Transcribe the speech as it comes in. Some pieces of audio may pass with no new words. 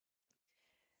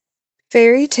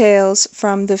Fairy Tales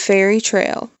from the Fairy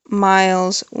Trail,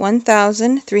 miles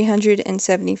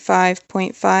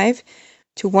 1375.5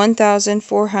 to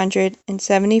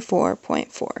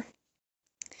 1474.4.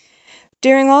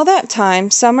 During all that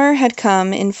time, summer had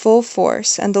come in full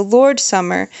force, and the Lord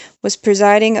Summer was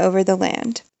presiding over the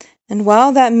land. And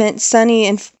while that meant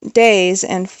sunny days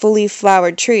and fully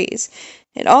flowered trees,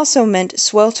 it also meant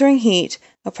sweltering heat,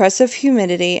 oppressive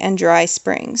humidity, and dry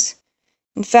springs.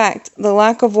 In fact, the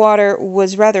lack of water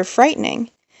was rather frightening,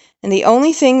 and the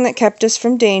only thing that kept us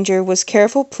from danger was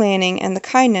careful planning and the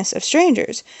kindness of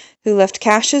strangers who left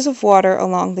caches of water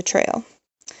along the trail.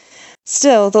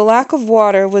 Still, the lack of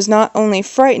water was not only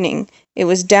frightening, it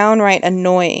was downright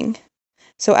annoying.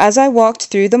 So as I walked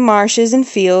through the marshes and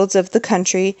fields of the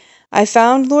country, I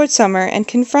found Lord Summer and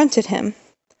confronted him.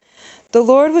 The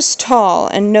Lord was tall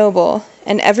and noble,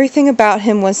 and everything about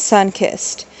him was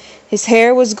sun-kissed. His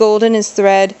hair was golden as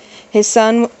thread, his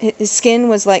skin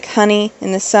was like honey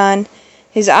in the sun,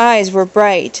 his eyes were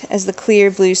bright as the clear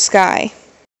blue sky,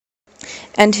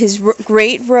 and his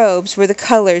great robes were the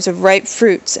colors of ripe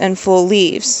fruits and full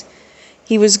leaves.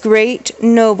 He was great,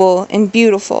 noble, and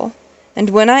beautiful, and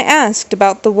when I asked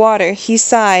about the water, he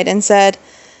sighed and said,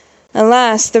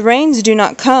 "Alas, the rains do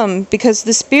not come, because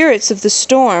the spirits of the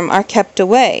storm are kept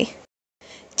away.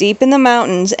 Deep in the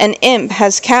mountains, an imp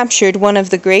has captured one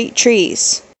of the great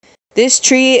trees. This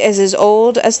tree is as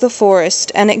old as the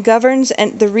forest, and it governs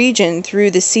the region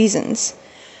through the seasons.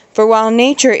 For while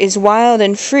nature is wild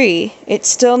and free, it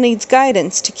still needs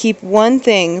guidance to keep one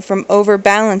thing from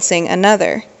overbalancing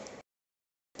another.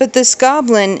 But this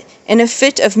goblin, in a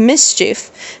fit of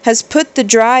mischief, has put the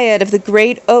dryad of the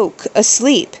great oak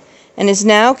asleep, and is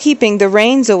now keeping the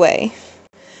rains away.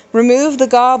 Remove the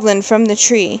goblin from the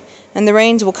tree, and the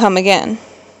rains will come again."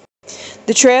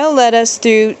 The trail led us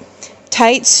through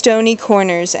tight stony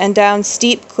corners and down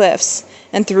steep cliffs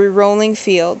and through rolling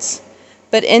fields.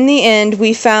 But in the end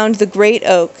we found the great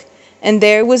oak, and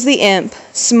there was the imp,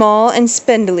 small and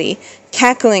spindly,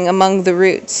 cackling among the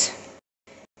roots.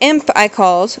 "Imp," I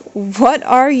called, "what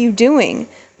are you doing?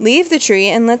 Leave the tree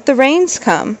and let the rains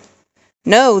come."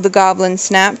 "No," the goblin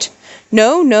snapped.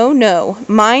 "No, no, no.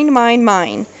 Mine, mine,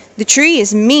 mine. The tree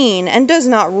is mean and does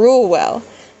not rule well.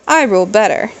 I rule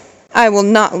better. I will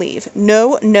not leave.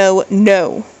 No, no,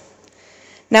 no."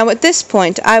 Now at this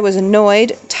point I was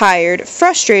annoyed, tired,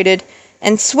 frustrated,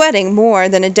 and sweating more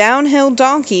than a downhill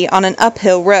donkey on an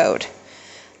uphill road.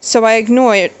 So I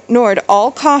ignored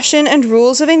all caution and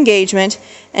rules of engagement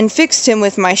and fixed him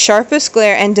with my sharpest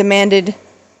glare and demanded,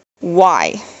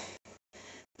 "Why?"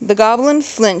 The goblin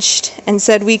flinched and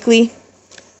said weakly,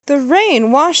 "The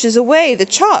rain washes away the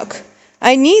chalk.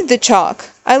 I need the chalk.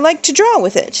 I like to draw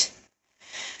with it."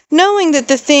 Knowing that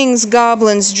the things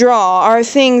goblins draw are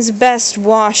things best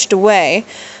washed away,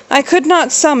 I could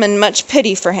not summon much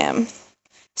pity for him.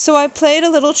 So I played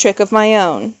a little trick of my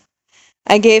own.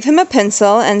 I gave him a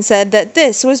pencil and said that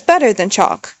this was better than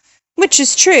chalk, which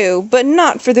is true, but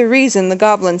not for the reason the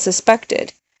goblin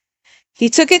suspected. He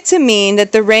took it to mean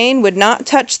that the rain would not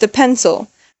touch the pencil,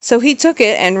 so he took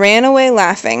it and ran away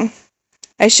laughing.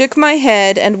 I shook my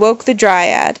head and woke the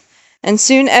dryad, and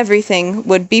soon everything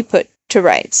would be put to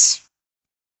rights.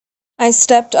 I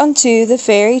stepped onto the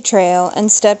fairy trail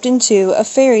and stepped into a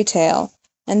fairy tale,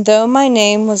 and though my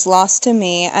name was lost to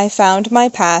me, I found my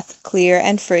path clear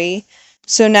and free.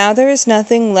 So now there is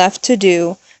nothing left to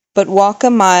do but walk a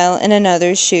mile in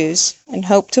another's shoes, and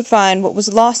hope to find what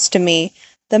was lost to me,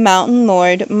 the mountain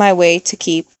lord my way to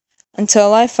keep,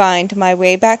 until I find my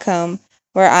way back home,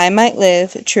 where I might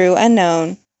live true and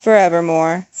known,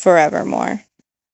 forevermore, forevermore.